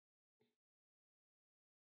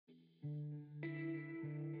This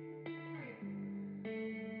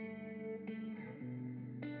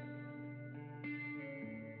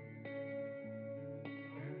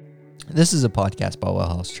is a podcast by Well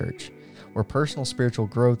House Church, where personal spiritual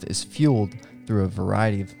growth is fueled through a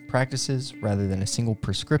variety of practices rather than a single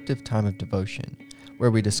prescriptive time of devotion, where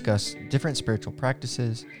we discuss different spiritual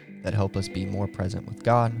practices that help us be more present with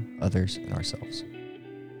God, others, and ourselves.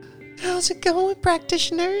 How's it going,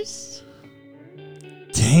 practitioners?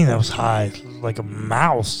 Dang, that was high. Like a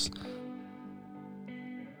mouse.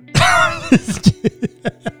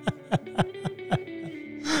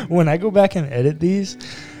 When I go back and edit these,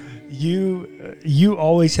 you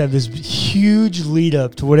always have this huge lead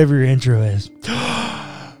up to whatever your intro is.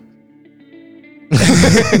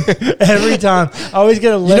 Every time, I always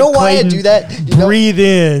gotta let why I do that? breathe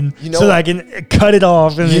in so that I can cut it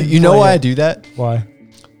off. And You know why I do that? Why?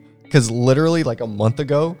 Because literally like a month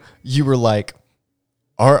ago, you were like,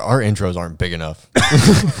 our intros aren't big enough.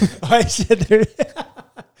 I said there.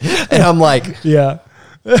 And I'm like, Yeah.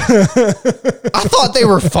 I thought they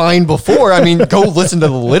were fine before. I mean, go listen to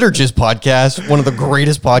the Liturgist podcast, one of the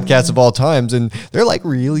greatest podcasts of all times, and they're like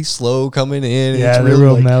really slow coming in. Yeah, it's they're really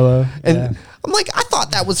real like, mellow. And Yeah. I'm like, I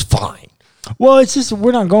thought that was fine. Well, it's just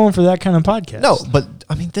we're not going for that kind of podcast. No, but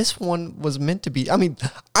I mean, this one was meant to be. I mean,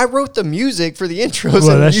 I wrote the music for the intros, Well,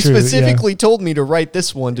 and that's you true, specifically told me to write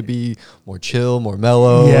this one to be more chill, more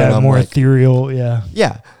mellow. Yeah, and I'm more like, ethereal. Yeah.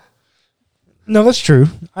 yeah. No, that's true.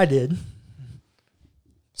 I did.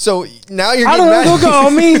 So now you're I getting don't know. mad. Don't get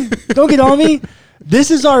on me. Don't get on me. This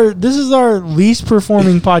is our least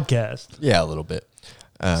performing podcast. Yeah, a little bit.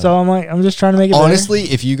 So I'm just trying to make it Honestly,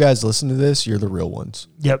 if you guys listen to this, you're the real ones.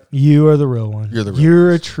 better. Yep, you are the real one. You're the real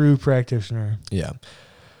You're a true practitioner. Yeah.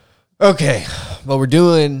 Okay. Well, we're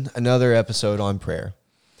doing another episode on prayer.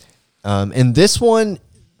 And this one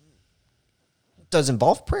does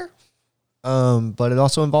involve prayer, but it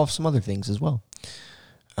also involves some other things as well.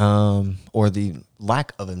 Or the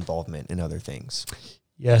lack of involvement in other things.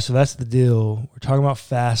 Yeah, so that's the deal. We're talking about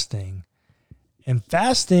fasting. And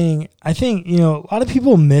fasting, I think, a lot of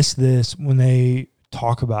people miss this when they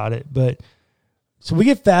talk about it. But so we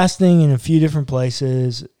get fasting in a few different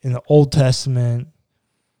places in the Old Testament.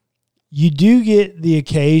 You do get the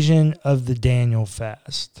occasion of the Daniel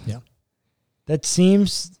fast. Yeah. That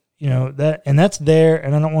seems, and that's there,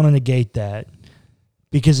 and I don't want to negate that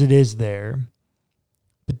because it is there.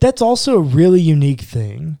 But that's also a really unique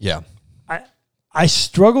thing. Yeah. I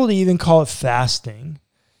struggle to even call it fasting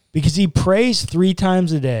because he prays 3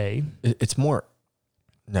 times a day. It's more,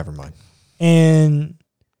 never mind. And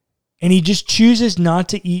he just chooses not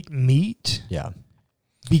to eat meat. Yeah.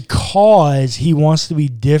 Because he wants to be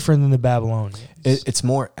different than the Babylonians. It's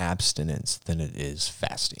more abstinence than it is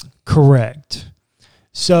fasting. Correct.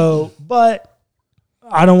 So, but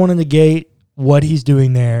I don't want to negate what he's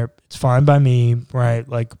doing there. It's fine by me, right?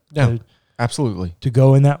 Like, Yeah, absolutely. to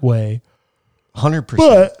go in that way. 100%.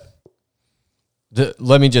 But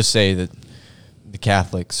let me just say that the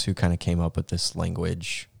Catholics who kind of came up with this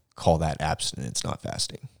language call that abstinence, not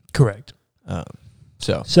fasting. correct.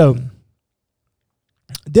 So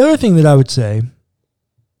The other thing that I would say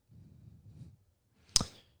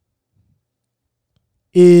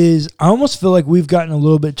is I almost feel like we've gotten a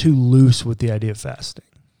little bit too loose with the idea of fasting.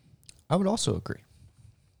 I would also agree.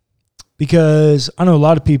 Because I know a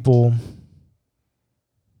lot of people,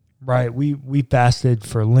 right, we fasted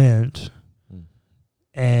for Lent.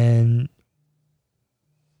 And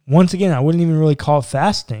once again, I wouldn't even really call it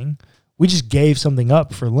fasting. We just gave something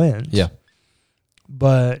up for Lent. Yeah.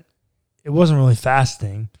 But it wasn't really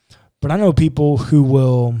fasting. But I know people who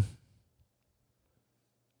will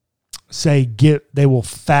say they will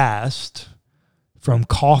fast from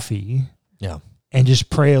coffee. Yeah. And just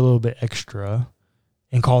pray a little bit extra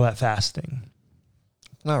and call that fasting.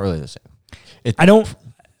 Not really the same. And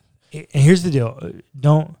here's the deal.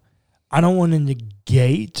 I don't want to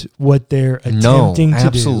negate what they're attempting to do.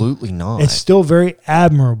 Absolutely not. It's still very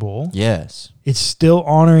admirable. Yes. It's still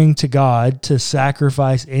honoring to God to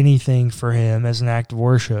sacrifice anything for him as an act of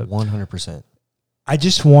worship. 100%. I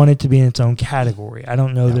just want it to be in its own category. I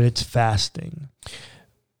don't know that it's fasting.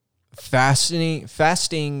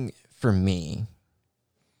 Fasting for me,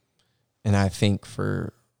 and I think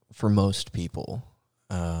for most people,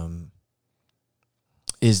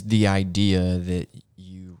 is the idea that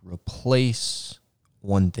you replace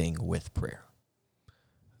one thing with prayer.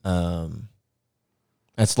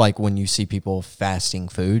 That's like when you see people fasting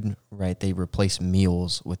food, right? They replace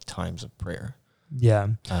meals with times of prayer. Yeah.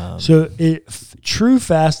 So true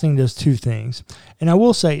fasting does two things. And I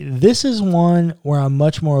will say this is one where I'm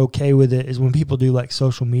much more okay with it is when people do like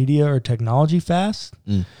social media or technology fast,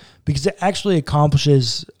 because it actually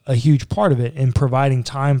accomplishes a huge part of it in providing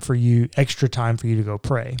time for you, extra time for you to go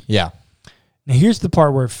pray. Yeah. Now here's the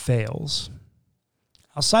part where it fails.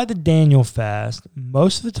 Outside the Daniel fast,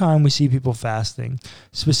 most of the time we see people fasting,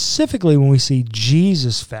 specifically when we see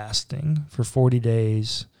Jesus fasting for 40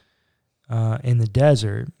 days in the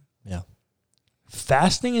desert. Yeah.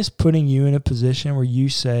 Fasting is putting you in a position where you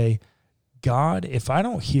say, God, if I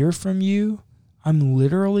don't hear from you, I'm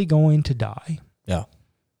literally going to die. Yeah.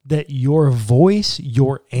 That your voice,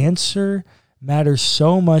 your answer matters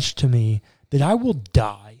so much to me that I will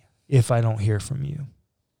die if I don't hear from you.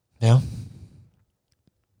 Yeah.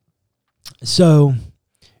 So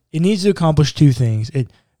it needs to accomplish two things.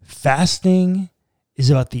 Fasting is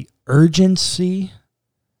about the urgency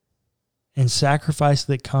and sacrifice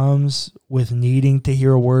that comes with needing to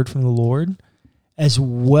hear a word from the Lord, as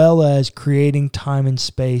well as creating time and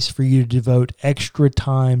space for you to devote extra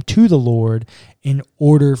time to the Lord in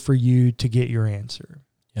order for you to get your answer.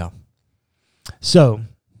 Yeah. So,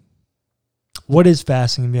 what is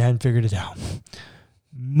fasting if you hadn't figured it out?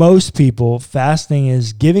 Most people, fasting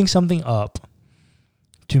is giving something up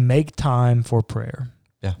to make time for prayer.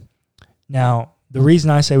 Yeah. Now, the reason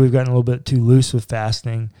I say we've gotten a little bit too loose with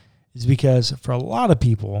fasting is because for a lot of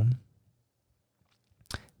people,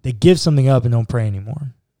 they give something up and don't pray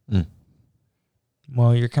anymore.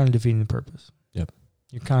 Well, you're kind of defeating the purpose. Yep.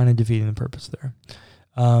 You're kind of defeating the purpose there.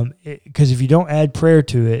 Because if you don't add prayer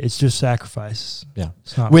to it, it's just sacrifice. Yeah.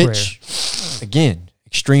 It's not Which, prayer. again,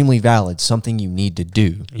 extremely valid, something you need to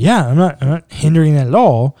do. Yeah, I'm not hindering that at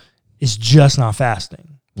all. It's just not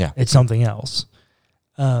fasting. Yeah. It's something else.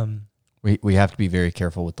 We have to be very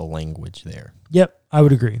careful with the language there. Yep, I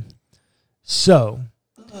would agree. So,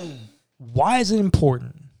 why is it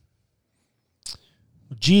important?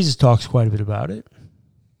 Jesus talks quite a bit about it.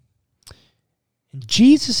 And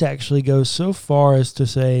Jesus actually goes so far as to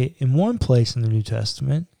say in one place in the New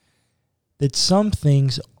Testament that some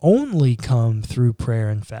things only come through prayer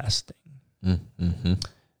and fasting. Mm-hmm.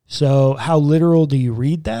 So how literal do you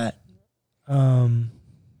read that? I'm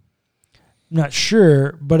not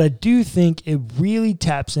sure, but I do think it really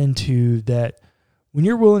taps into that when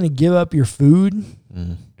you're willing to give up your food,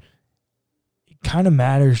 it kind of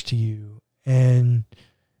matters to you. And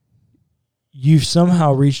you've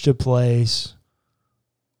somehow reached a place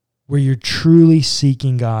where you're truly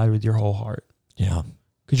seeking God with your whole heart. Yeah.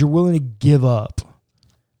 Because you're willing to give up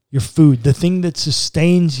your food, the thing that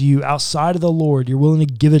sustains you outside of the Lord, you're willing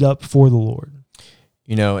to give it up for the Lord.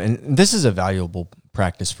 You know, and this is a valuable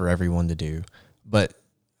practice for everyone to do, but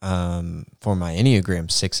for my Enneagram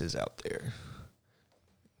 6s out there,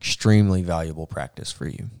 extremely valuable practice for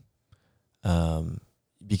you.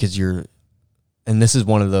 Because and this is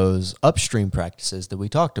one of those upstream practices that we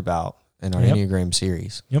talked about in our Enneagram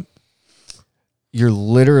series. Yep. You're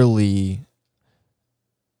literally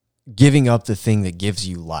giving up the thing that gives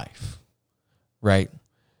you life, right?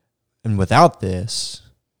 And without this,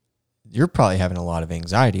 you're probably having a lot of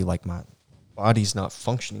anxiety, like my body's not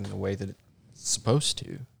functioning the way that it's supposed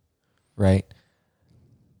to, right?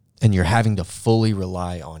 And you're having to fully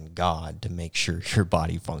rely on God to make sure your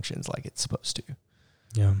body functions like it's supposed to.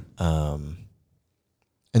 Yeah.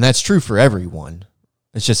 And that's true for everyone.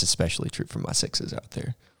 It's just especially true for my 6s out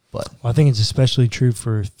there. But I think it's especially true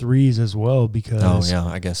for 3s as well, because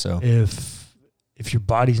I guess so. If your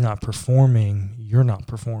body's not performing, you're not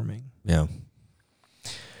performing. Yeah.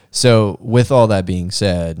 So with all that being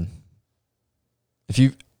said, if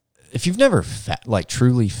you've never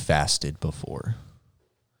truly fasted before,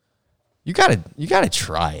 you gotta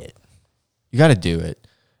try it. You gotta do it.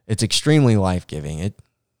 It's extremely life-giving.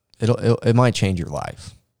 It might change your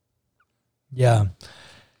life. Yeah.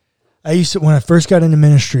 When I first got into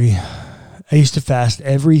ministry, I used to fast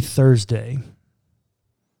every Thursday.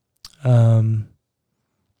 And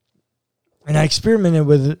I experimented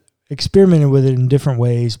with it in different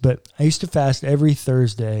ways, but I used to fast every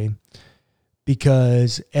Thursday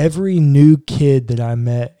because every new kid that I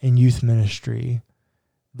met in youth ministry,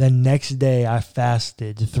 the next day I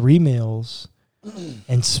fasted 3 meals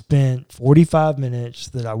and spent 45 minutes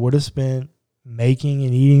that I would have spent making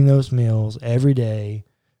and eating those meals every day,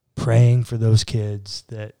 praying for those kids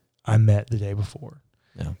that I met the day before.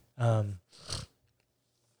 Yeah.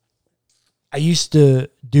 I used to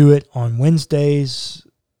do it on Wednesdays,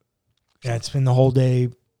 and I'd spend the whole day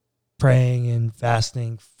praying and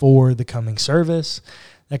fasting for the coming service,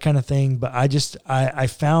 that kind of thing. But I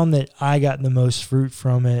found that I got the most fruit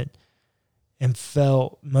from it and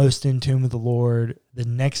felt most in tune with the Lord the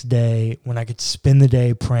next day when I could spend the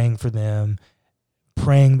day praying for them,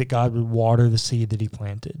 praying that God would water the seed that he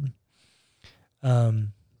planted.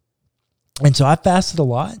 And so I fasted a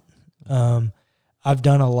lot. I've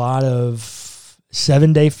done a lot of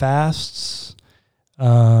 7-day fasts.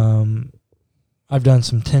 I've done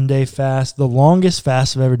some 10-day fasts. The longest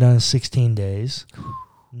fast I've ever done is 16 days.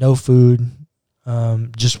 No food,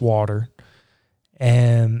 just water.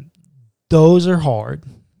 And those are hard.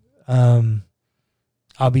 I'll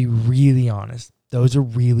be really honest. Those are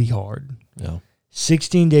really hard. Yeah.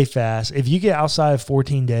 16-day fast. If you get outside of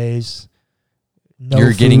 14 days, no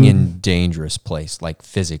You're food, getting in dangerous place, like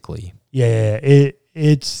physically. Yeah,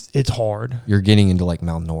 it's hard. You're getting into like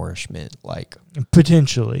malnourishment, like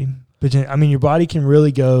Potentially. I mean, your body can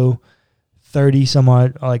really go 30 some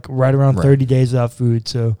odd, like right around 30 days without food.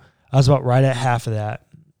 So I was about right at half of that,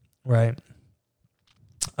 right?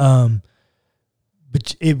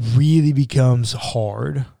 But it really becomes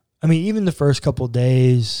hard. I mean, even the first couple of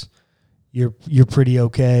days, you're pretty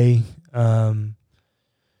okay.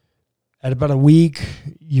 At about a week,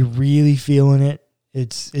 you're really feeling it.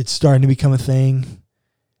 It's starting to become a thing.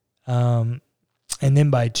 And then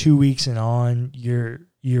by 2 weeks and on, you're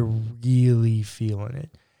really feeling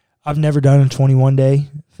it. I've never done a 21-day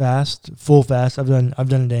fast, full fast. I've done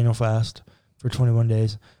a Daniel fast for 21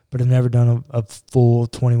 days, but I've never done a full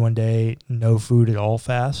 21-day no food at all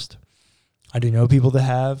fast. I do know people that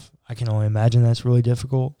have. I can only imagine that's really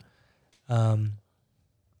difficult. But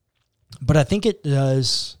I think it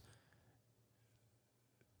does.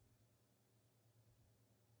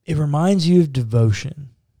 It reminds you of devotion.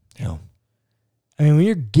 Yeah. I mean, when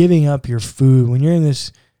you're giving up your food, when you're in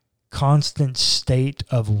this constant state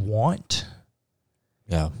of want,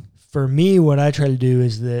 Yeah. for me, what I try to do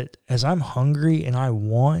is that as I'm hungry and I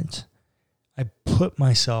want, I put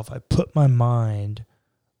my mind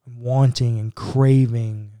wanting and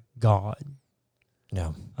craving God.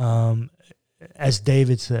 Yeah. As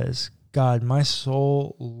David says, God, my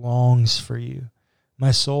soul longs for you.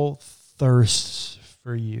 My soul thirsts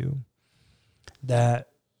for you. That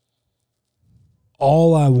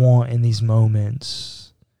all I want in these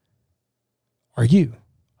moments are you.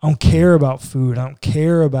 I don't care about food. I don't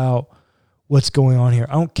care about what's going on here.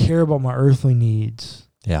 I don't care about my earthly needs.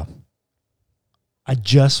 Yeah. I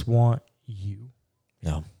just want you.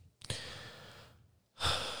 Yeah.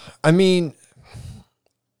 I mean,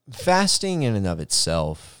 fasting in and of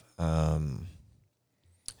itself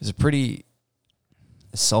is a pretty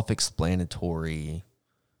self-explanatory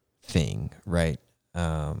thing, right?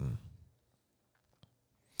 And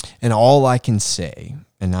all I can say,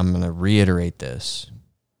 and I'm going to reiterate this,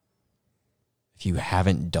 if you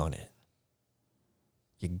haven't done it,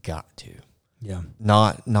 you got to. Yeah.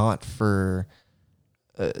 Not for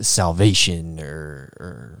salvation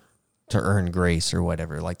or to earn grace or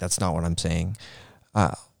whatever. Like, that's not what I'm saying.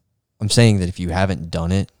 I'm saying that if you haven't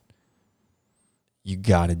done it, you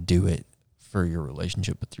got to do it for your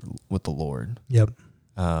relationship with the Lord. Yep.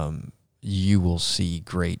 You will see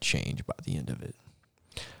great change by the end of it.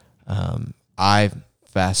 I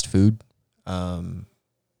fast food,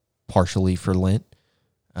 partially for Lent,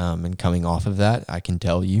 and coming off of that, I can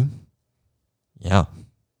tell you, yeah,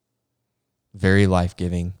 very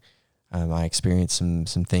life-giving. I experienced some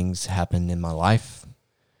things happen in my life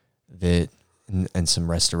that, and some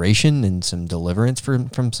restoration and some deliverance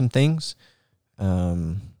from some things,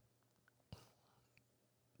 that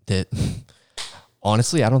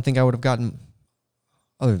honestly, I don't think I would have gotten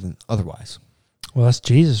otherwise. Well, that's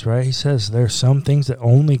Jesus, right? He says there are some things that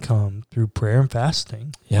only come through prayer and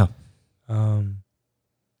fasting. Yeah.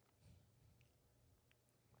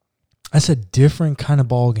 That's a different kind of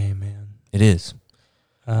ball game, man. It is.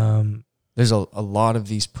 There's a lot of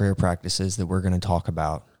these prayer practices that we're going to talk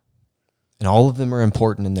about, and all of them are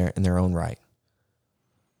important in their own right.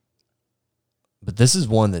 But this is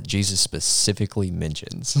one that Jesus specifically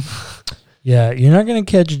mentions. Yeah, you're not going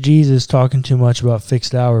to catch Jesus talking too much about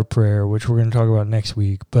fixed hour prayer, which we're going to talk about next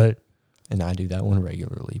week. And I do that one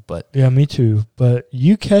regularly. But yeah, me too. But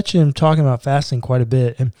you catch him talking about fasting quite a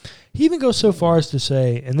bit, and he even goes so far as to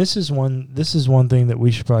say, and this is one thing that we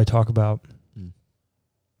should probably talk about.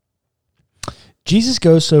 Jesus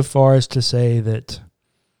goes so far as to say that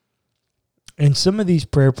in some of these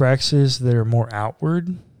prayer practices that are more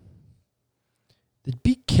outward, that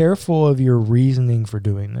be careful of your reasoning for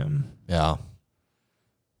doing them. yeah.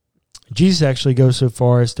 Jesus actually goes so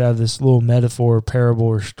far as to have this little metaphor, parable,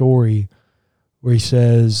 or story where he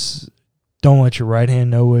says, don't let your right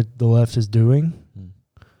hand know what the left is doing.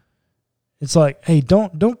 It's like, hey,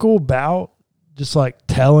 don't go about just like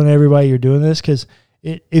telling everybody you're doing this, because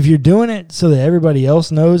if you're doing it so that everybody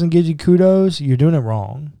else knows and gives you kudos, you're doing it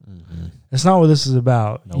wrong. Mm-hmm. That's not what this is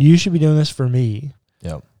about. Nope. You should be doing this for me.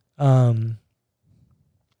 Yep.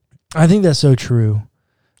 I think that's so true,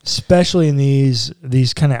 especially in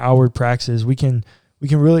these kind of outward practices. We can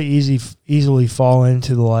really easily fall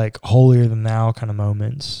into the like holier than thou kind of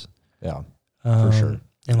moments. Yeah, for sure.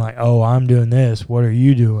 And like, oh, I'm doing this. What are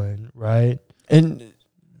you doing? Right. And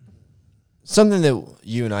something that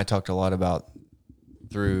you and I talked a lot about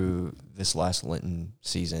through this last Lenten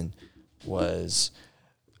season was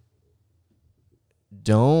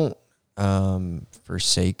don't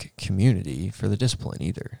forsake community for the discipline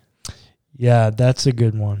either. Yeah, that's a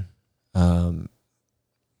good one.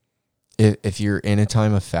 If you're in a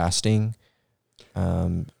time of fasting,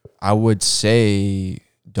 I would say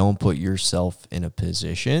don't put yourself in a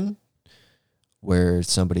position where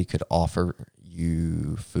somebody could offer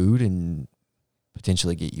you food and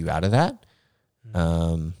potentially get you out of that.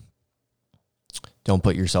 Don't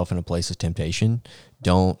put yourself in a place of temptation.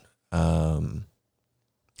 Don't,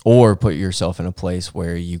 or put yourself in a place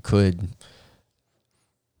where you could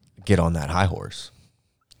get on that high horse.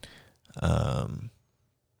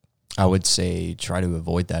 I would say try to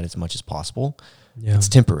avoid that as much as possible. Yeah. It's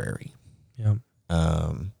temporary. Yeah.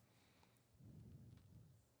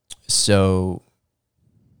 So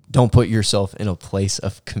don't put yourself in a place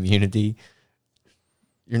of community.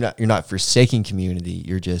 You're not forsaking community.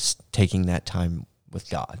 You're just taking that time with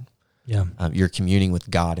God. Yeah. You're communing with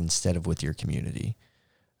God instead of with your community,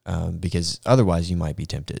 because otherwise you might be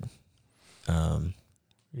tempted.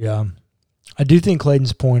 Yeah. I do think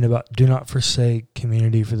Clayton's point about do not forsake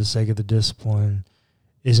community for the sake of the discipline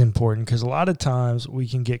is important, because a lot of times we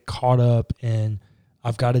can get caught up in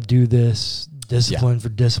I've got to do this discipline for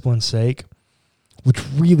discipline's sake, which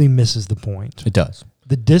really misses the point. It does.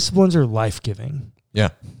 The disciplines are life-giving. Yeah.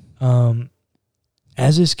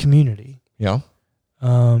 As is community. Yeah.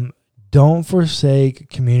 Don't forsake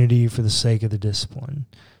community for the sake of the discipline.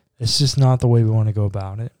 It's just not the way we want to go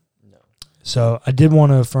about it. No. So I did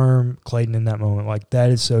want to affirm Clayton in that moment. Like,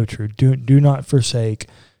 that is so true. Do not forsake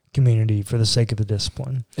community for the sake of the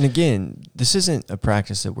discipline. And again, this isn't a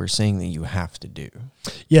practice that we're saying that you have to do.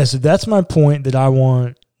 Yeah, so that's my point that I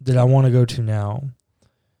want to go to now.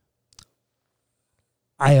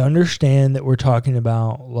 I understand that we're talking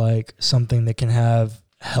about like something that can have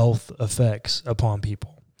health effects upon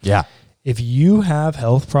people. Yeah. If you have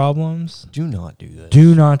health problems, Do not do this.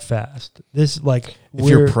 do not fast. This like If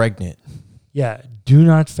you're pregnant. Yeah, do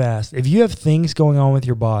not fast. If you have things going on with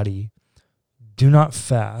your body, do not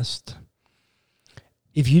fast.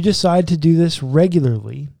 If you decide to do this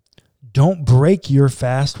regularly, don't break your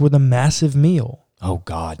fast with a massive meal. Oh,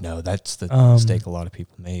 God, no. That's the mistake a lot of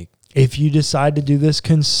people make. If you decide to do this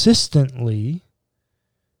consistently,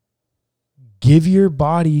 give your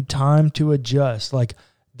body time to adjust. Like,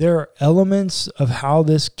 there are elements of how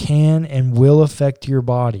this can and will affect your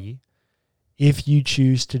body if you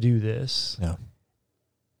choose to do this. Yeah.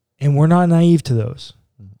 And we're not naive to those.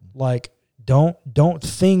 Like, don't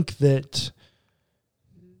think that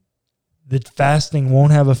fasting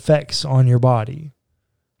won't have effects on your body.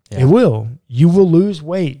 Yeah. It will. You will lose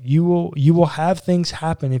weight. You will have things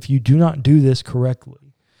happen if you do not do this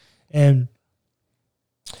correctly. And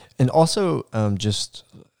also, just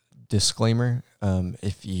disclaimer,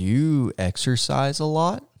 if you exercise a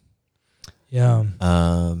lot, yeah,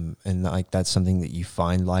 and like that's something that you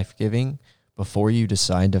find life-giving, before you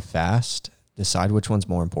decide to fast, decide which one's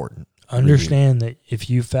more important. understand that if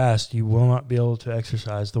you fast, you will not be able to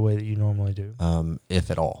exercise the way that you normally do.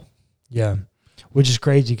 If at all. Yeah, which is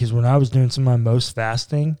crazy because when I was doing some of my most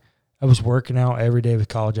fasting, I was working out every day with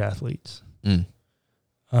college athletes. Mm.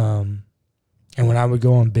 And when I would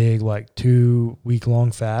go on big, like 2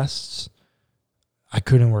 week-long fasts, I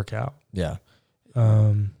couldn't work out. Yeah.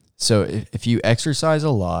 So if you exercise a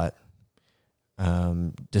lot,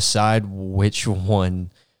 decide which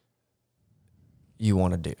one you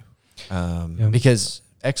want to do. Because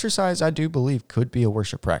exercise, I do believe, could be a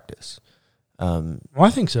worship practice. Well,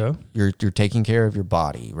 I think so. You're taking care of your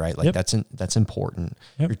body, right? Like that's important.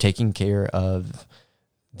 Yep. You're taking care of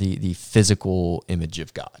the physical image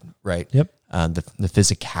of God, right? Yep. The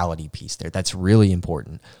physicality piece there, that's really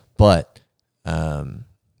important. But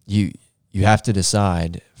you have to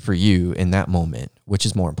decide for you in that moment which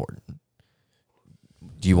is more important.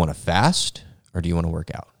 Do you want to fast or do you want to work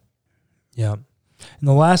out? Yeah. And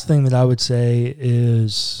the last thing that I would say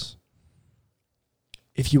is,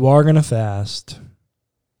 if you are going to fast,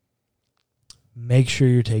 make sure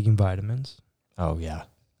you're taking vitamins. Oh yeah.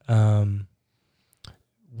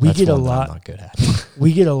 We get a one that lot. I'm not good at.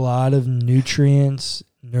 We get a lot of nutrients,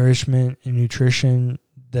 nourishment, and nutrition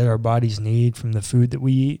that our bodies need from the food that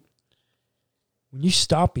we eat, when you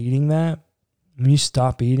stop eating that,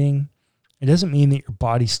 it doesn't mean that your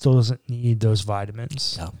body still doesn't need those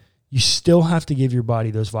vitamins. No. You still have to give your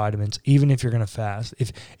body those vitamins, even if you're going to fast.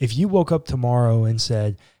 If you woke up tomorrow and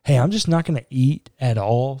said, hey, I'm just not going to eat at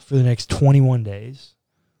all for the next 21 days,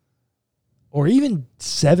 or even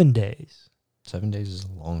 7 days. 7 days is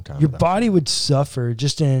a long time. Your body would suffer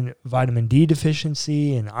just in vitamin D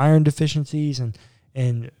deficiency and iron deficiencies and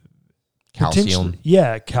calcium.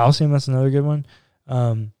 Yeah, calcium, that's another good one.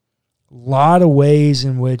 Lot of ways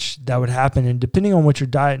in which that would happen, and depending on what your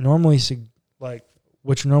diet normally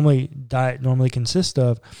consists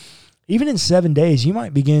of, even in 7 days, you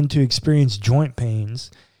might begin to experience joint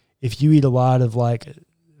pains if you eat a lot of like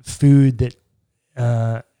food that.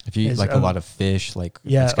 If you eat like a lot of fish, like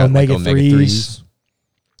yeah, omega-3s,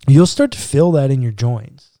 you'll start to feel that in your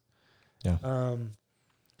joints. Yeah.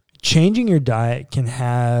 Changing your diet can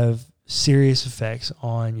have serious effects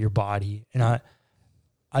on your body, and I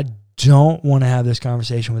don't want to have this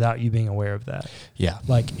conversation without you being aware of that. Yeah.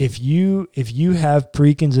 Like if you have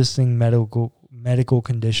pre-existing medical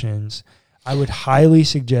conditions, I would highly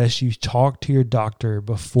suggest you talk to your doctor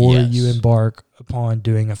before you embark upon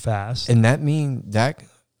doing a fast. And that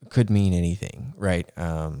could mean anything, right?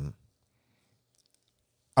 I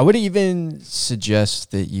would even suggest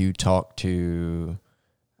that you talk to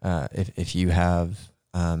if you have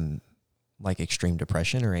like extreme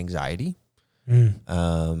depression or anxiety. Giving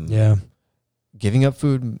up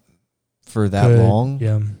food for that long,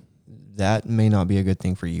 that may not be a good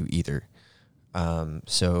thing for you either.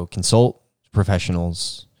 So consult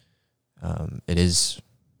professionals. It's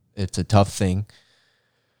a tough thing,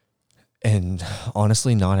 and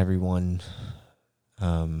honestly, not everyone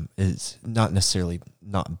is not necessarily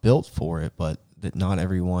not built for it, but that not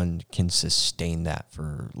everyone can sustain that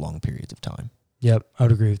for long periods of time. Yep, I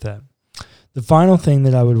would agree with that. The final thing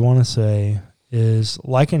that I would want to say is,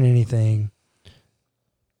 like in anything,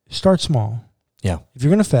 start small. Yeah. If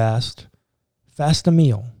you're going to fast a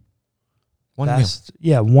meal. One meal.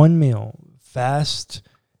 Yeah, one meal. Fast,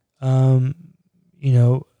 dinner.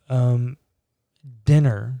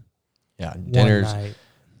 Yeah, dinners. One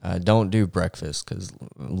night. Don't do breakfast because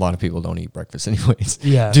a lot of people don't eat breakfast anyways.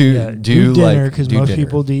 Yeah. Do dinner because most dinner.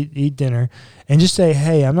 people eat dinner, and just say,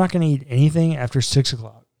 hey, I'm not going to eat anything after 6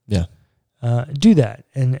 o'clock. Yeah. Do that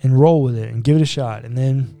and roll with it and give it a shot. And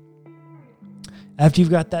then after you've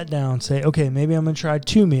got that down, say, okay, maybe I'm going to try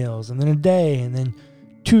 2 meals and then a day and then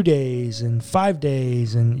 2 days and 5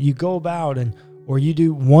 days. And you go about or you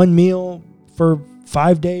do 1 meal for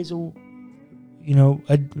 5 days, 1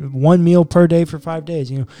 meal per day for 5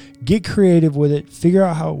 days. Get creative with it, figure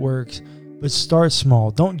out how it works, but start small.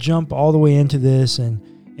 Don't jump all the way into this and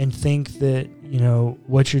think that,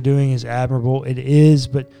 what you're doing is admirable. It is,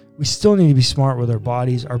 but we still need to be smart with our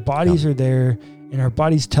bodies. Our bodies are there, and our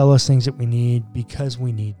bodies tell us things that we need because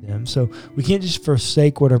we need them. So we can't just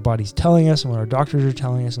forsake what our body's telling us and what our doctors are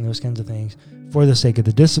telling us and those kinds of things for the sake of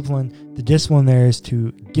the discipline. The discipline there is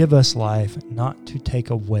to give us life, not to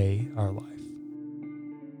take away our life.